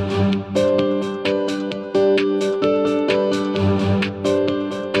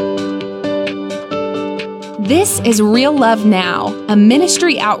This is Real Love Now, a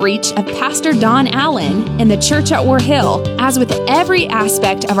ministry outreach of Pastor Don Allen in the church at War Hill. As with every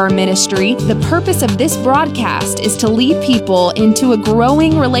aspect of our ministry, the purpose of this broadcast is to lead people into a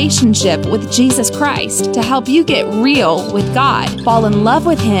growing relationship with Jesus Christ to help you get real with God, fall in love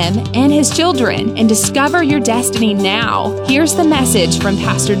with Him and His children, and discover your destiny now. Here's the message from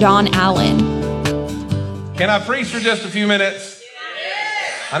Pastor Don Allen. Can I preach for just a few minutes?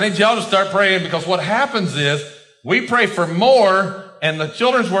 I need y'all to start praying, because what happens is we pray for more and the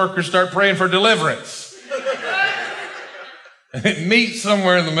children's workers start praying for deliverance. It meets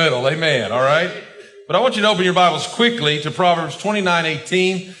somewhere in the middle. Amen. All right. But I want you to open your Bibles quickly to Proverbs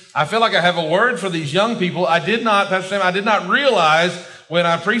 29:18. I feel like I have a word for these young people. Pastor Sam, I did not realize when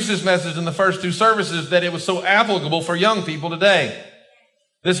I preached this message in the first two services that it was so applicable for young people today.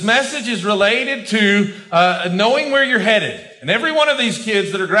 This message is related to knowing where you're headed. And every one of these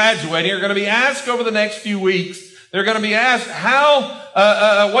kids that are graduating are going to be asked over the next few weeks, they're going to be asked,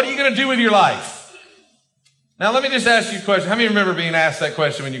 what are you going to do with your life? Now, let me just ask you a question. How many remember being asked that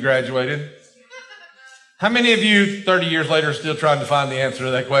question when you graduated? How many of you 30 years later are still trying to find the answer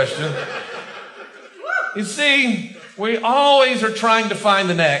to that question? You see, we always are trying to find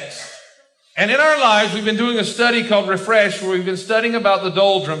the next. And in our lives, we've been doing a study called Refresh, where we've been studying about the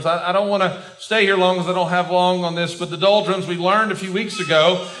doldrums. I don't want to stay here long, because I don't have long on this, but the doldrums we learned a few weeks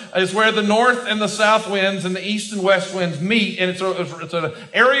ago is where the north and the south winds and the east and west winds meet. And it's an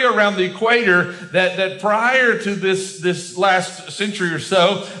area around the equator that prior to this last century or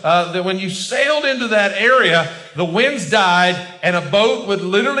so, that when you sailed into that area, the winds died and a boat would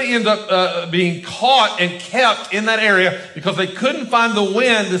literally end up being caught and kept in that area because they couldn't find the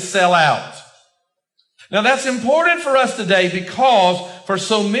wind to sail out. Now, that's important for us today, because for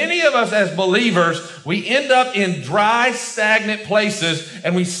so many of us as believers, we end up in dry, stagnant places,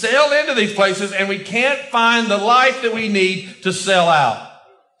 and we sail into these places and we can't find the life that we need to sail out.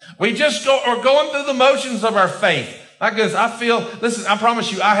 We just are going through the motions of our faith. My goodness, I promise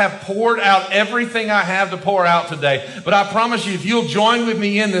you, I have poured out everything I have to pour out today. But I promise you, if you'll join with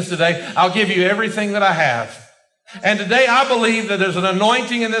me in this today, I'll give you everything that I have. And today I believe that there's an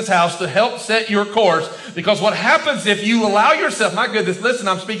anointing in this house to help set your course, because what happens if you allow yourself, my goodness, listen,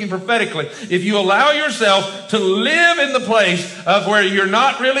 I'm speaking prophetically. If you allow yourself to live in the place of where you're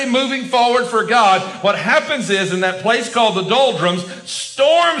not really moving forward for God, what happens is in that place called the doldrums,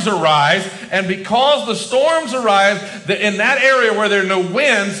 storms arise. And because the storms arise in that area where there are no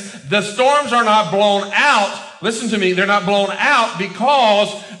winds, the storms are not blown out. Listen to me, they're not blown out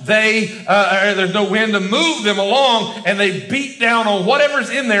because there's no wind to move them along, and they beat down on whatever's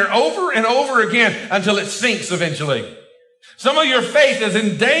in there over and over again until it sinks eventually. Some of your faith is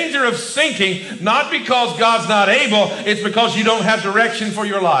in danger of sinking, not because God's not able, it's because you don't have direction for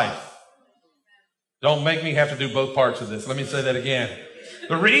your life. Don't make me have to do both parts of this. Let me say that again.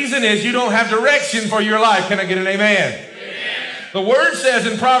 The reason is you don't have direction for your life. Can I get an amen? Amen. The word says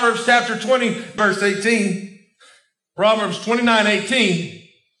in Proverbs chapter 20, verse 18, Proverbs 29:18,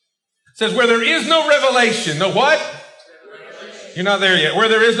 says, where there is no revelation, no what? Revelation. You're not there yet. Where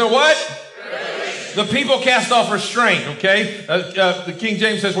there is no what? Revelation. The people cast off restraint, okay? The King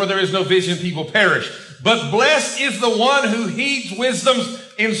James says, where there is no vision, people perish. But blessed is the one who heeds wisdom's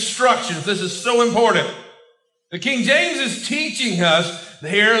instructions. This is so important. The King James is teaching us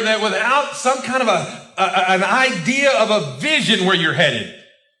here that without some kind of an idea of a vision where you're headed,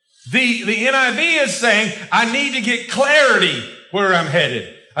 the NIV is saying, I need to get clarity where I'm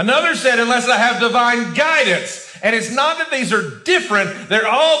headed. Another said, unless I have divine guidance. And it's not that these are different. They're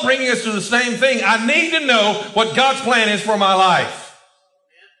all bringing us to the same thing. I need to know what God's plan is for my life.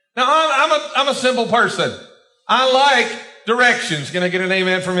 Now, I'm a simple person. I like directions. Can I get an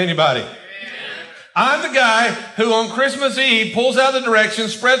amen from anybody? I'm the guy who on Christmas Eve pulls out the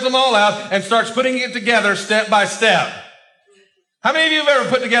directions, spreads them all out, and starts putting it together step by step. How many of you have ever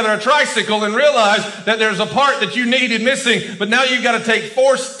put together a tricycle and realized that there's a part that you needed missing, but now you've got to take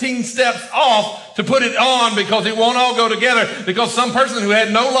 14 steps off to put it on because it won't all go together, because some person who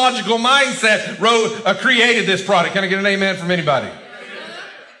had no logical mindset created this product? Can I get an amen from anybody?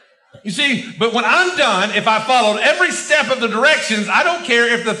 You see, but when I'm done, if I followed every step of the directions, I don't care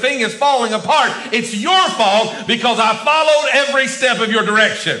if the thing is falling apart. It's your fault because I followed every step of your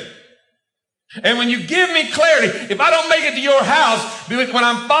direction. And when you give me clarity, if I don't make it to your house, when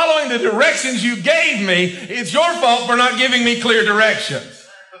I'm following the directions you gave me, it's your fault for not giving me clear directions.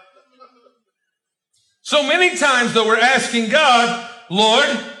 So many times, though, we're asking God, Lord,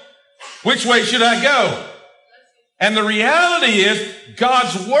 which way should I go? And the reality is,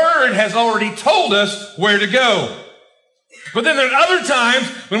 God's word has already told us where to go. But then there are other times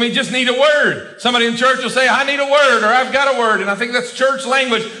when we just need a word. Somebody in church will say, I need a word, or I've got a word. And I think that's church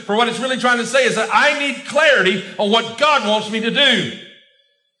language for what it's really trying to say is that I need clarity on what God wants me to do.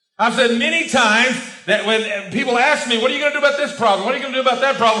 I've said many times that when people ask me, what are you going to do about this problem? What are you going to do about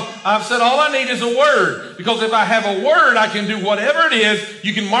that problem? I've said all I need is a word. Because if I have a word, I can do whatever it is.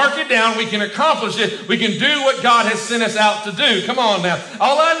 You can mark it down. We can accomplish it. We can do what God has sent us out to do. Come on now.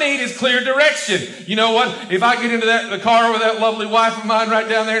 All I need is clear direction. You know what? If I get into the car with that lovely wife of mine right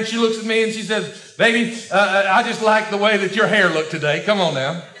down there and she looks at me and she says, baby, I just like the way that your hair looked today. Come on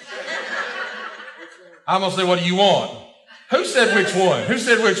now. I'm going to say, what do you want? Who said which one? Who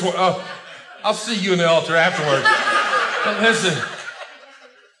said which one? Oh, I'll see you in the altar afterwards. But listen.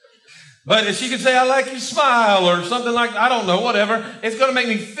 But if she could say, I like your smile or something like that, I don't know, whatever. It's going to make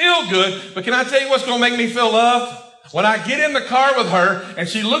me feel good. But can I tell you what's going to make me feel loved? When I get in the car with her and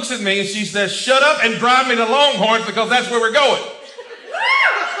she looks at me and she says, shut up and drive me to Longhorns because that's where we're going.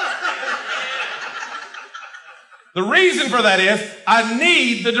 The reason for that is I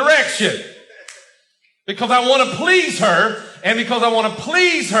need the direction. Because I want to please her, and because I want to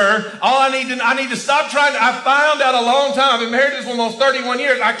please her, I need to stop trying to, I found out a long time, I've been married to this woman almost 31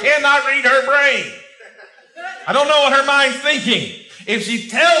 years, I cannot read her brain. I don't know what her mind's thinking. If she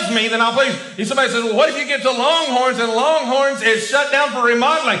tells me, then I'll please. If somebody says, well, what if you get to Longhorns and Longhorns is shut down for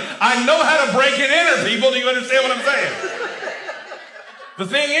remodeling? I know how to break it in her, people. Do you understand what I'm saying? The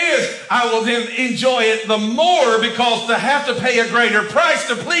thing is, I will then enjoy it the more because to have to pay a greater price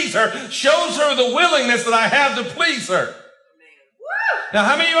to please her shows her the willingness that I have to please her. Now,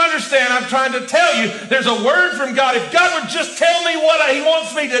 how many of you understand I'm trying to tell you there's a word from God. If God would just tell me what He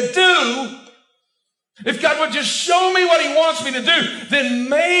wants me to do, if God would just show me what He wants me to do, then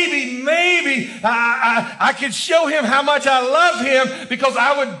maybe I could show Him how much I love Him because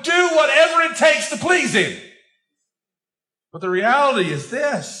I would do whatever it takes to please Him. But the reality is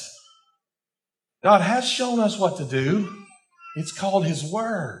this. God has shown us what to do. It's called His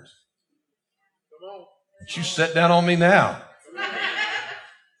Word. Don't you sit down on me now.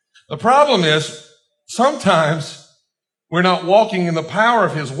 The problem is sometimes we're not walking in the power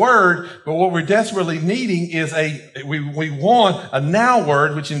of His Word, but what we're desperately needing is we want a now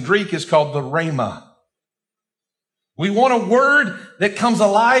word, which in Greek is called the rhema. We want a word that comes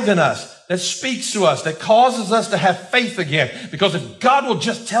alive in us, that speaks to us, that causes us to have faith again. Because if God will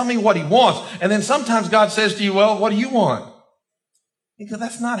just tell me what He wants, and then sometimes God says to you, well, what do you want? You go,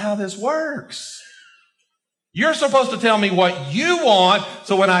 that's not how this works. You're supposed to tell me what you want,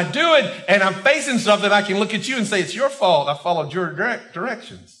 so when I do it and I'm facing something, I can look at you and say, it's your fault. I followed your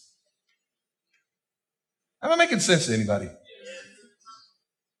directions. Am I making sense to anybody?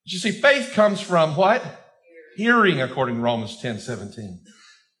 You see, faith comes from what? Hearing, according to Romans 10:17.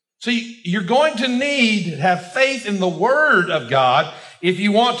 So you're going to need to have faith in the Word of God if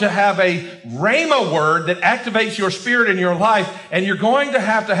you want to have a rhema word that activates your spirit in your life, and you're going to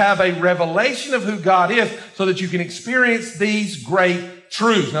have a revelation of who God is so that you can experience these great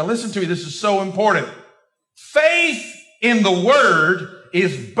truths. Now listen to me, this is so important. Faith in the Word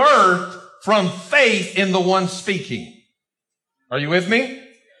is birthed from faith in the one speaking. Are you with me?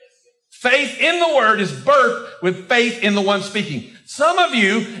 Faith in the Word is birthed with faith in the one speaking. Some of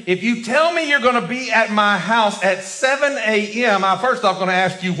you, if you tell me you're going to be at my house at 7 a.m., I'm first off going to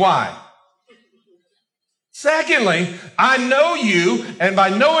ask you why. Secondly, I know you, and by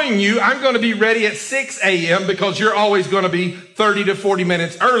knowing you, I'm going to be ready at 6 a.m. because you're always going to be 30 to 40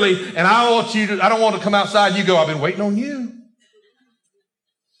 minutes early, and I don't want to come outside and you go, I've been waiting on you.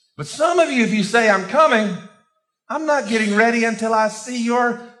 But some of you, if you say I'm coming, I'm not getting ready until I see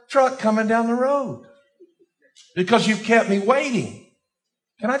your truck coming down the road because you've kept me waiting.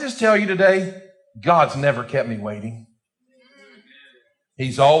 Can I just tell you today, God's never kept me waiting.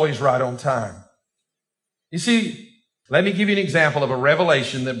 He's always right on time. You see, let me give you an example of a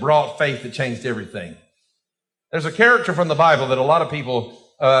revelation that brought faith that changed everything. There's a character from the Bible that a lot of people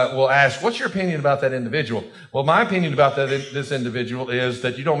will ask, what's your opinion about that individual? Well, my opinion about this individual is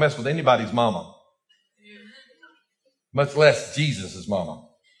that you don't mess with anybody's mama, much less Jesus' mama.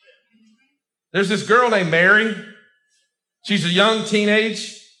 There's this girl named Mary. She's a young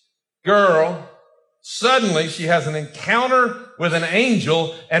teenage girl. Suddenly, she has an encounter with an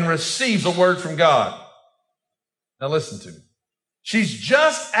angel and receives a word from God. Now listen to me. She's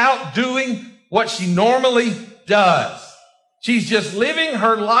just out doing what she normally does. She's just living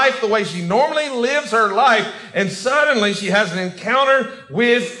her life the way she normally lives her life, and suddenly she has an encounter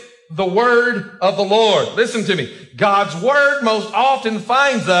with the word of the Lord. Listen to me. God's word most often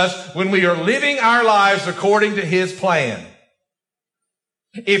finds us when we are living our lives according to His plan.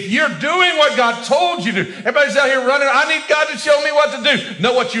 If you're doing what God told you to do, everybody's out here running, I need God to show me what to do.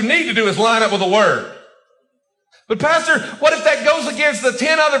 No, what you need to do is line up with the Word. But Pastor, what if that goes against the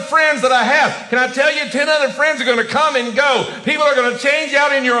 10 other friends that I have? Can I tell you, 10 other friends are going to come and go. People are going to change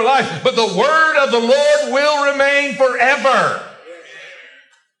out in your life, but the Word of the Lord will remain forever.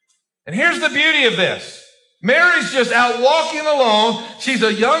 And here's the beauty of this. Mary's just out walking along. She's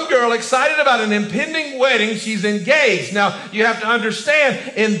a young girl excited about an impending wedding. She's engaged. Now, you have to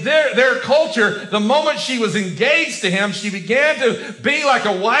understand, in their culture, the moment she was engaged to him, she began to be like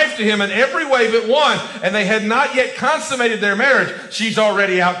a wife to him in every way but one. And they had not yet consummated their marriage. She's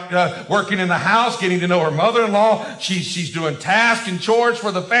already out working in the house, getting to know her mother-in-law. She's doing tasks and chores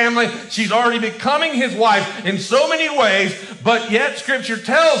for the family. She's already becoming his wife in so many ways. But yet, Scripture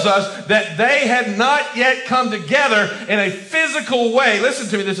tells us that they had not yet come together in a physical way. Listen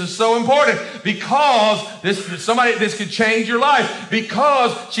to me, this is so important, because this could change your life.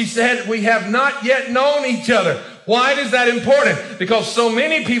 Because she said, we have not yet known each other. Why is that important? Because so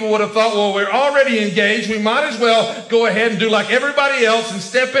many people would have thought, well, we're already engaged. We might as well go ahead and do like everybody else and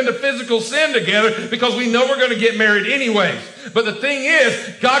step into physical sin together because we know we're going to get married anyways. But the thing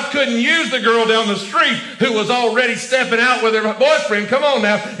is, God couldn't use the girl down the street who was already stepping out with her boyfriend. Come on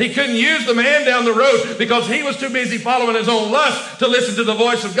now. He couldn't use the man down the road because he was too busy following his own lust to listen to the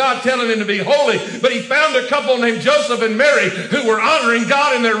voice of God telling him to be holy. But he found a couple named Joseph and Mary who were honoring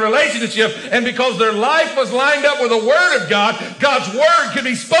God in their relationship. And because their life was lined up with the Word of God, God's Word could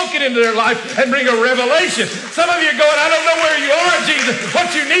be spoken into their life and bring a revelation. Some of you are going, I don't know where you are, Jesus. What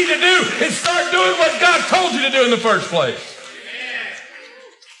you need to do is start doing what God told you to do in the first place.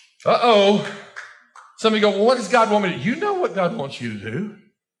 Some of you go, well, what does God want me to do? You know what God wants you to do.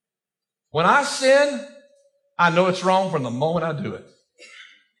 When I sin, I know it's wrong from the moment I do it.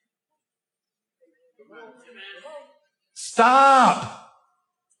 Stop.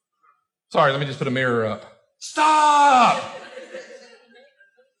 Sorry, let me just put a mirror up. Stop.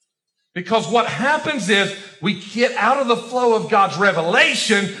 Because what happens is we get out of the flow of God's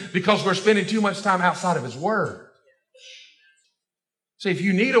revelation because we're spending too much time outside of His Word. See, if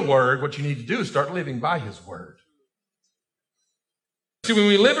you need a word, what you need to do is start living by His Word. See, when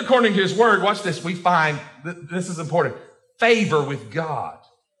we live according to His Word, watch this, we find, this is important, favor with God.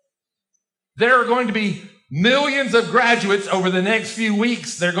 There are going to be millions of graduates over the next few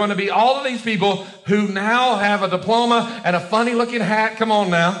weeks. There are going to be all of these people who now have a diploma and a funny-looking hat. Come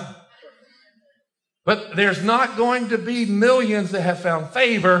on now. But there's not going to be millions that have found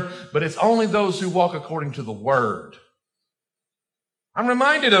favor, but it's only those who walk according to the Word. I'm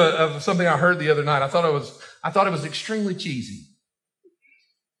reminded of something I heard the other night. I thought it was extremely cheesy.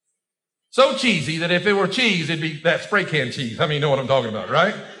 So cheesy that if it were cheese, it'd be that spray can cheese. I mean, you know what I'm talking about,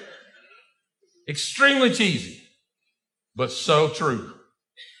 right? Extremely cheesy, but so true.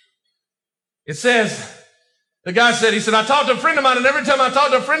 It says, the guy said, he said, I talked to a friend of mine, and every time I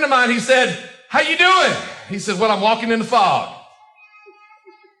talked to a friend of mine, he said, how you doing? He said, well, I'm walking in the fog.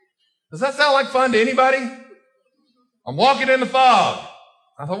 Does that sound like fun to anybody? I'm walking in the fog.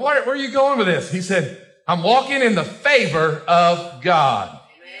 I thought, where are you going with this? He said, I'm walking in the favor of God.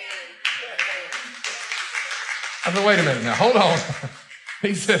 I said, wait a minute now, hold on.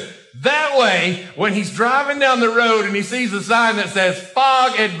 He said, that way, when he's driving down the road and he sees a sign that says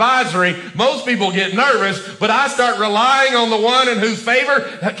fog advisory, most people get nervous, but I start relying on the one in whose favor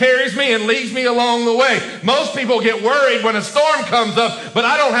carries me and leads me along the way. Most people get worried when a storm comes up, but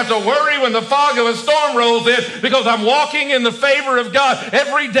I don't have to worry when the fog of a storm rolls in because I'm walking in the favor of God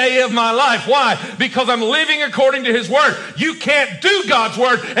every day of my life. Why? Because I'm living according to His Word. You can't do God's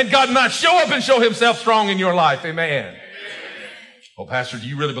Word and God not show up and show Himself strong in your life. Amen. Well, Pastor, do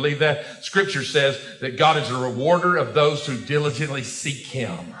you really believe that? Scripture says that God is a rewarder of those who diligently seek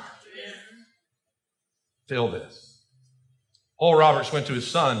Him. Feel this. Oral Roberts went to his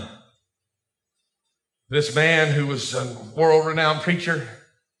son. This man who was a world-renowned preacher,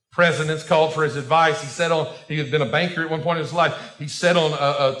 presidents called for his advice. He had been a banker at one point in his life. He sat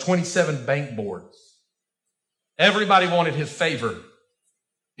on 27 bank boards. Everybody wanted his favor.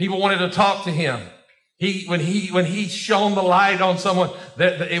 People wanted to talk to him. When he shone the light on someone,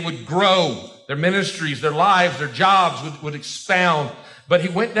 that it would grow. Their ministries, their lives, their jobs would expound. But he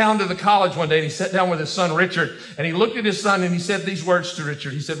went down to the college one day and he sat down with his son, Richard, and he looked at his son and he said these words to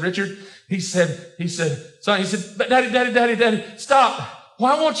Richard. He said, Richard, son, Daddy, stop.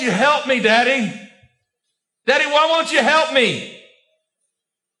 Why won't you help me, Daddy? Daddy, why won't you help me?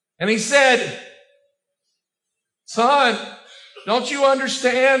 And he said, son, don't you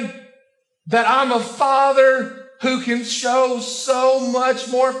understand that I'm a father who can show so much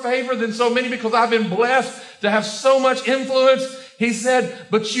more favor than so many because I've been blessed to have so much influence? He said,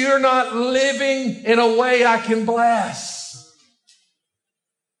 but you're not living in a way I can bless.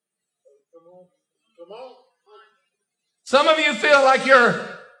 Some of you feel like you're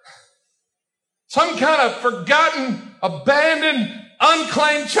some kind of forgotten, abandoned,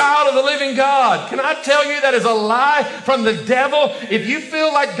 unclaimed child of the living God. Can I tell you that is a lie from the devil? If you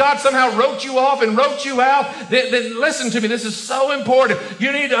feel like God somehow wrote you off and wrote you out, then listen to me. This is so important.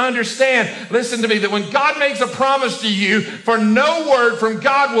 You need to understand, listen to me, that when God makes a promise to you, for no word from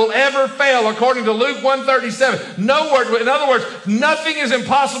God will ever fail, according to Luke 1:37. No word. In other words, nothing is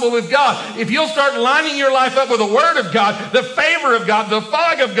impossible with God. If you'll start lining your life up with the word of God, the favor of God, the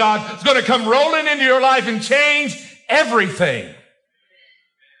fog of God is going to come rolling into your life and change everything.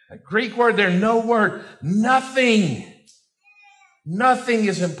 A Greek word there, no word, nothing. Nothing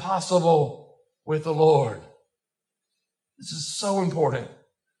is impossible with the Lord. This is so important.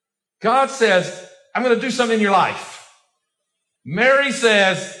 God says, I'm going to do something in your life. Mary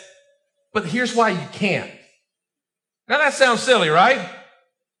says, but here's why you can't. Now that sounds silly, right?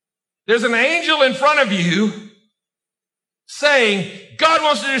 There's an angel in front of you saying, God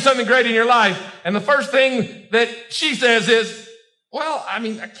wants to do something great in your life. And the first thing that she says is, well, I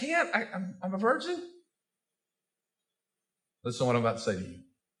mean, I can't. I'm a virgin. Listen to what I'm about to say to you.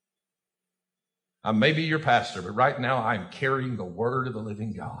 I may be your pastor, but right now I'm carrying the word of the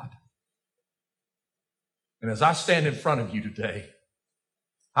living God. And as I stand in front of you today,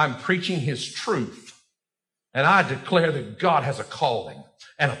 I'm preaching his truth. And I declare that God has a calling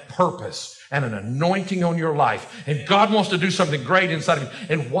and a purpose and an anointing on your life. And God wants to do something great inside of you.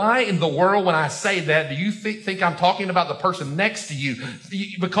 And why in the world, when I say that, do you think I'm talking about the person next to you?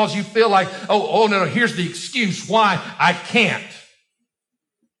 Because you feel like, no, here's the excuse why I can't.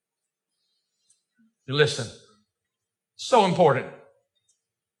 Listen, so important.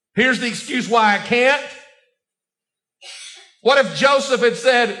 Here's the excuse why I can't. What if Joseph had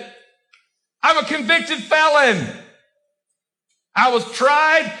said, I'm a convicted felon. I was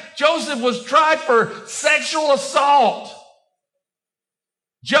tried. Joseph was tried for sexual assault.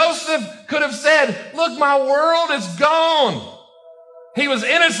 Joseph could have said, look, my world is gone. He was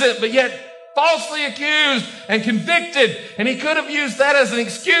innocent, but yet falsely accused and convicted. And he could have used that as an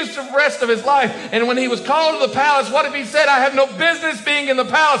excuse for the rest of his life. And when he was called to the palace, what if he said, I have no business being in the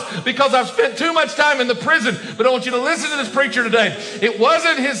palace because I've spent too much time in the prison. But I want you to listen to this preacher today. It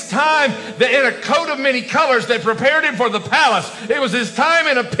wasn't his time that in a coat of many colors that prepared him for the palace. It was his time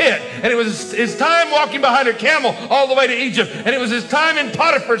in a pit. And it was his time walking behind a camel all the way to Egypt. And it was his time in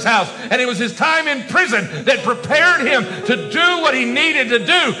Potiphar's house. And it was his time in prison that prepared him to do what he needed to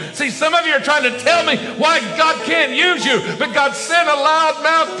do. See, some of you are trying to tell me why God can't use you, but God sent a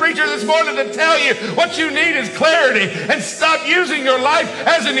loudmouth preacher this morning to tell you what you need is clarity, and stop using your life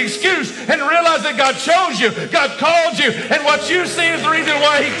as an excuse and realize that God chose you, God called you, and what you see is the reason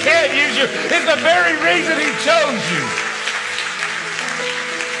why he can't use you is the very reason he chose you.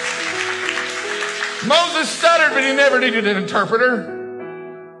 Moses stuttered, but he never needed an interpreter.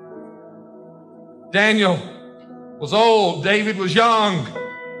 Daniel was old, David was young.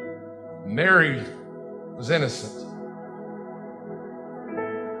 Mary was innocent.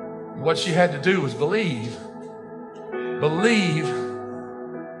 What she had to do was believe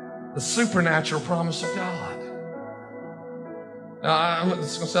the supernatural promise of God. Now,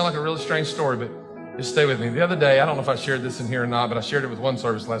 it's going to sound like a really strange story, but just stay with me. The other day, I don't know if I shared this in here or not, but I shared it with one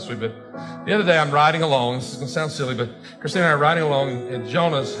service last week. But the other day, I'm riding along. This is going to sound silly, but Christina and I are riding along, and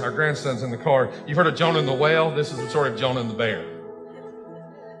Jonah's, our grandson's in the car. You've heard of Jonah and the whale? This is the story of Jonah and the bear.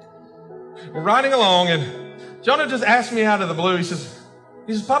 We're riding along, and Jonah just asked me out of the blue. He says,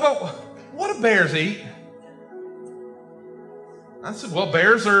 Papa, what do bears eat? I said, well,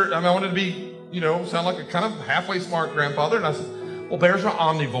 bears are, I wanted to be, sound like a kind of halfway smart grandfather. And I said, well, bears are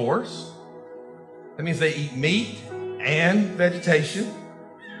omnivores. That means they eat meat and vegetation.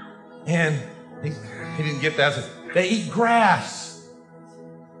 And he didn't get that. I said, they eat grass.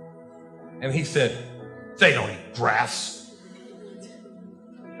 And he said, they don't eat grass.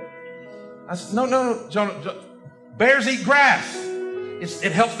 I said, no, Jonah, bears eat grass.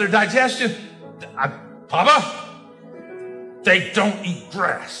 It helps their digestion. Papa, they don't eat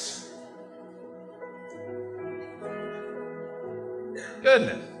grass.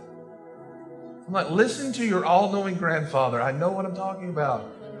 Goodness. I'm like, listen to your all-knowing grandfather. I know what I'm talking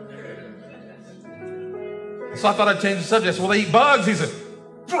about. So I thought I'd change the subject. Well, they eat bugs. He said,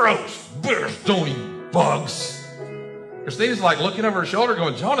 gross, bears don't eat bugs. Christina's like looking over her shoulder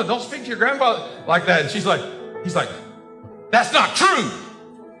going, Jonah, don't speak to your grandfather like that. And he's like, that's not true.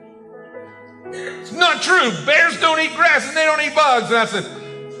 It's not true. Bears don't eat grass and they don't eat bugs. And I said,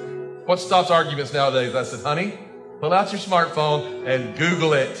 what stops arguments nowadays? I said, honey, Pull out your smartphone and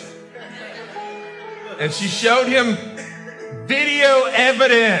Google it. And she showed him video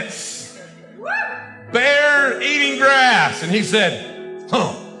evidence. Bear eating grass. And he said,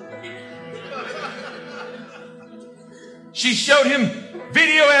 huh. She showed him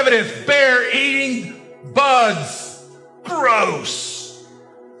video evidence. Bear eating bugs. Gross.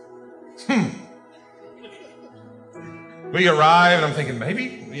 We arrive, and I'm thinking, maybe,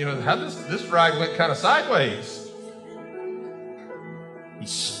 how this ride went kind of sideways. He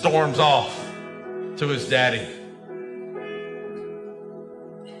storms off to his daddy.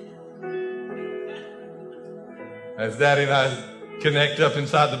 As Daddy and I connect up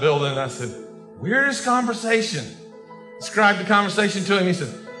inside the building, I said, weirdest conversation. Described the conversation to him. He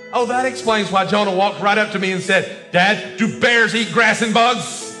said, oh, that explains why Jonah walked right up to me and said, Dad, do bears eat grass and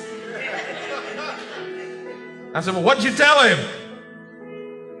bugs? I said, well, what did you tell him?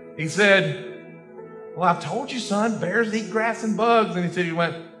 He said, well, I've told you, son, bears eat grass and bugs. And he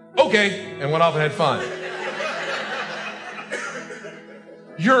went, okay, and went off and had fun.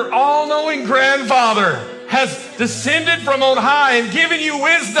 Your all-knowing grandfather has descended from on high and given you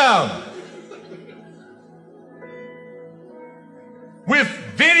wisdom. With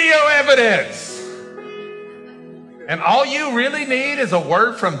video evidence. And all you really need is a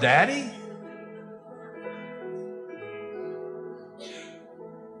word from Daddy?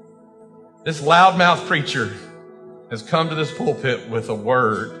 This loudmouth preacher has come to this pulpit with a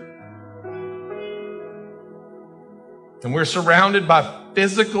word. And we're surrounded by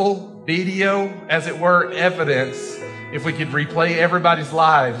physical video, as it were, evidence, if we could replay everybody's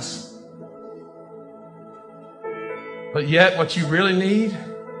lives. But yet, what you really need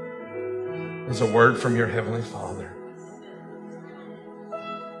is a word from your Heavenly Father.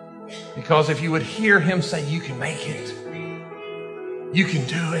 Because if you would hear Him say, you can make it. You can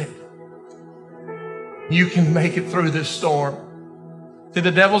do it. You can make it through this storm. See,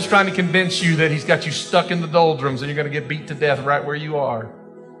 the devil's trying to convince you that he's got you stuck in the doldrums and you're going to get beat to death right where you are.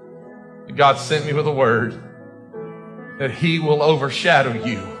 But God sent me with a word that He will overshadow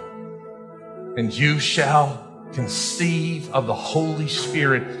you, and you shall conceive of the Holy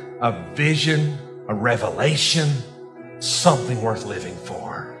Spirit a vision, a revelation, something worth living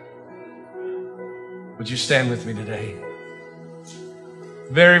for. Would you stand with me today?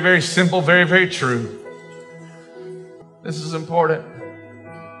 Very, very simple, very, very true. This is important.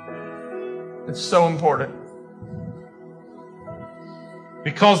 It's so important.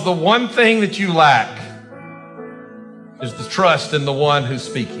 Because the one thing that you lack is the trust in the one who's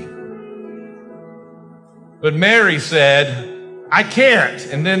speaking. But Mary said, I can't.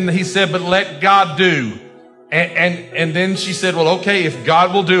 And then he said, but let God do. And then she said, well, okay, if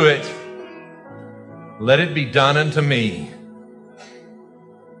God will do it, let it be done unto me.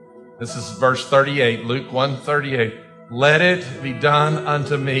 This is verse 38, Luke 1:38. Let it be done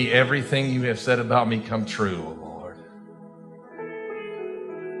unto me. Everything you have said about me come true, O Lord.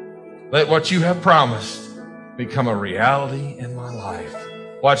 Let what you have promised become a reality in my life.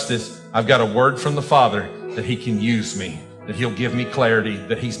 Watch this. I've got a word from the Father that He can use me, that He'll give me clarity,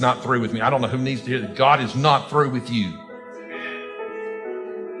 that He's not through with me. I don't know who needs to hear that. God is not through with you.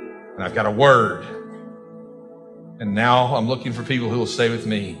 And I've got a word. And now I'm looking for people who will say with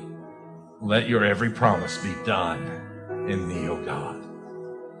me, let your every promise be done in me, O God.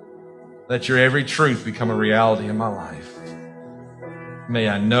 Let your every truth become a reality in my life. May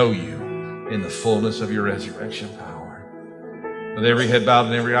I know you in the fullness of your resurrection power. With every head bowed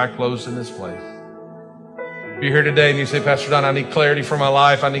and every eye closed in this place. If you're here today and you say, Pastor Don, I need clarity for my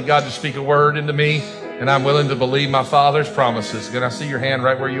life. I need God to speak a word into me, and I'm willing to believe my Father's promises. Can I see your hand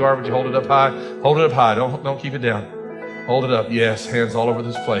right where you are? Would you hold it up high? Hold it up high. Don't keep it down. Hold it up. Yes, hands all over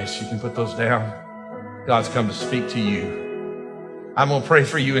this place. You can put those down. God's come to speak to you. I'm going to pray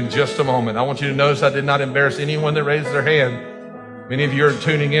for you in just a moment. I want you to notice I did not embarrass anyone that raised their hand. Many of you are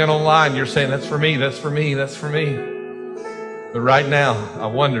tuning in online. You're saying, that's for me, that's for me, that's for me. But right now, I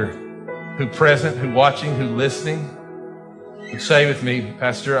wonder who present, who watching, who listening would say with me,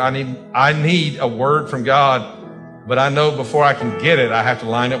 Pastor, I need a word from God, but I know before I can get it, I have to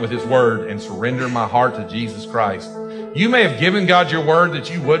line up with His word and surrender my heart to Jesus Christ. You may have given God your word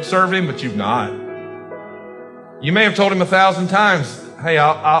that you would serve Him, but you've not. You may have told Him 1,000 times, hey,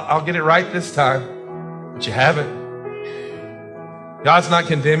 I'll get it right this time, but you haven't. God's not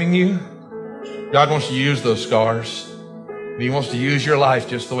condemning you. God wants to use those scars. He wants to use your life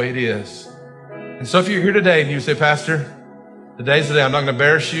just the way it is. And so if you're here today and you say, Pastor, today's the day. I'm not going to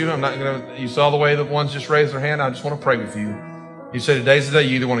embarrass you. You saw the way the ones just raised their hand. I just want to pray with you. You say today's the day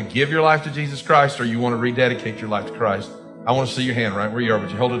you either want to give your life to Jesus Christ or you want to rededicate your life to Christ. I want to see your hand right where you are. Would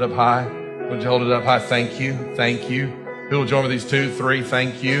you hold it up high? Would you hold it up high? Thank you. Thank you. Who will join with these 2, 3?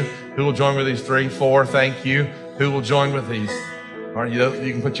 Thank you. Who will join with these 3, 4? Thank you. Who will join with these? All right,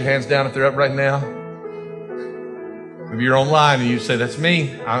 you can put your hands down if they're up right now. Maybe you're online and you say, that's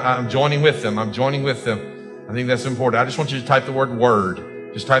me. I'm joining with them. I'm joining with them. I think that's important. I just want you to type the word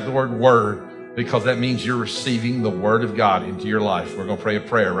word. Just type the word word, because that means you're receiving the word of God into your life. We're going to pray a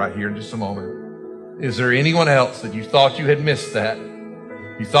prayer right here in just a moment. Is there anyone else that you thought you had missed that?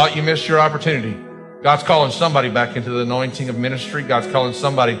 You thought you missed your opportunity? God's calling somebody back into the anointing of ministry. God's calling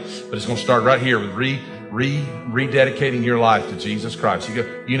somebody, but it's going to start right here with rededicating your life to Jesus Christ.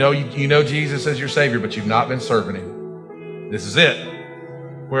 You know Jesus as your Savior, but you've not been serving Him. This is it.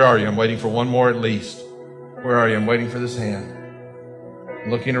 Where are you? I'm waiting for one more at least. Where are you? I'm waiting for this hand. I'm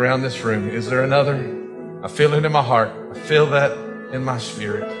looking around this room. Is there another? I feel it in my heart. I feel that in my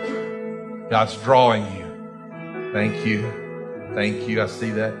spirit. God's drawing you. Thank you. Thank you. I see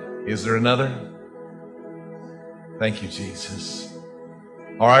that. Is there another? Thank you, Jesus.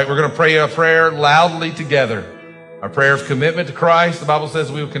 All right, we're going to pray a prayer loudly together. Our prayer of commitment to Christ. The Bible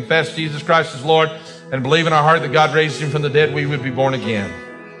says we will confess Jesus Christ as Lord and believe in our heart that God raised Him from the dead, we would be born again.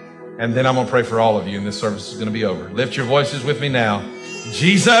 And then I'm going to pray for all of you, and this service is going to be over. Lift your voices with me now.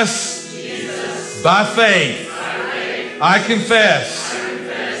 Jesus, by faith, I confess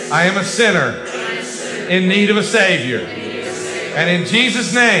I am a sinner in need of a Savior. And in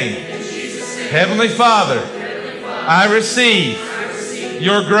Jesus' name, Heavenly Father, I receive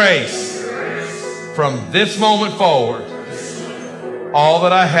your grace from this moment forward. All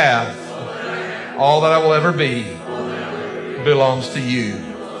that I have, all that I will ever be, belongs to you.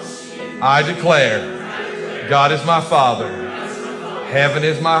 I declare God is my Father, heaven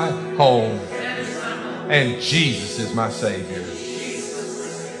is my home, and Jesus is my Savior.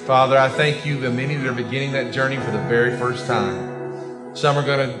 Father, I thank you that many that are beginning that journey for the very first time. Some are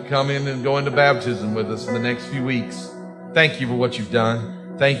going to come in and go into baptism with us in the next few weeks. Thank you for what you've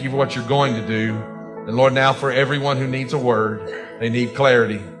done. Thank you for what you're going to do. And Lord, now for everyone who needs a word, they need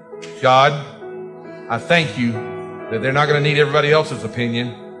clarity. God, I thank you that they're not going to need everybody else's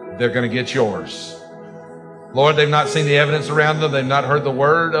opinion. They're going to get yours. Lord, they've not seen the evidence around them. They've not heard the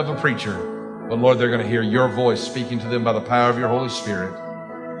word of a preacher. But Lord, they're going to hear your voice speaking to them by the power of your Holy Spirit.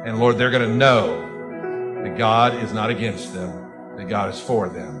 And Lord, they're going to know that God is not against them, that God is for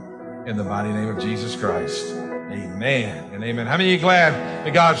them. In the mighty name of Jesus Christ. Amen and amen. How many of you are glad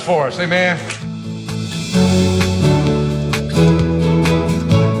that God's for us? Amen.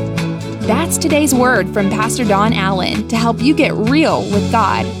 That's today's word from Pastor Don Allen to help you get real with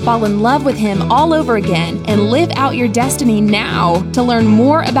God, fall in love with Him all over again, and live out your destiny now. To learn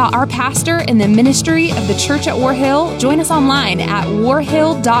more about our pastor and the ministry of the Church at War Hill, join us online at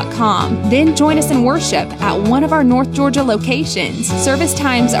warhill.com. Then join us in worship at one of our North Georgia locations. Service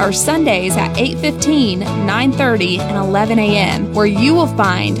times are Sundays at 8:15, 9:30, and 11 a.m., where you will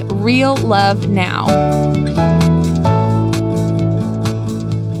find real love now.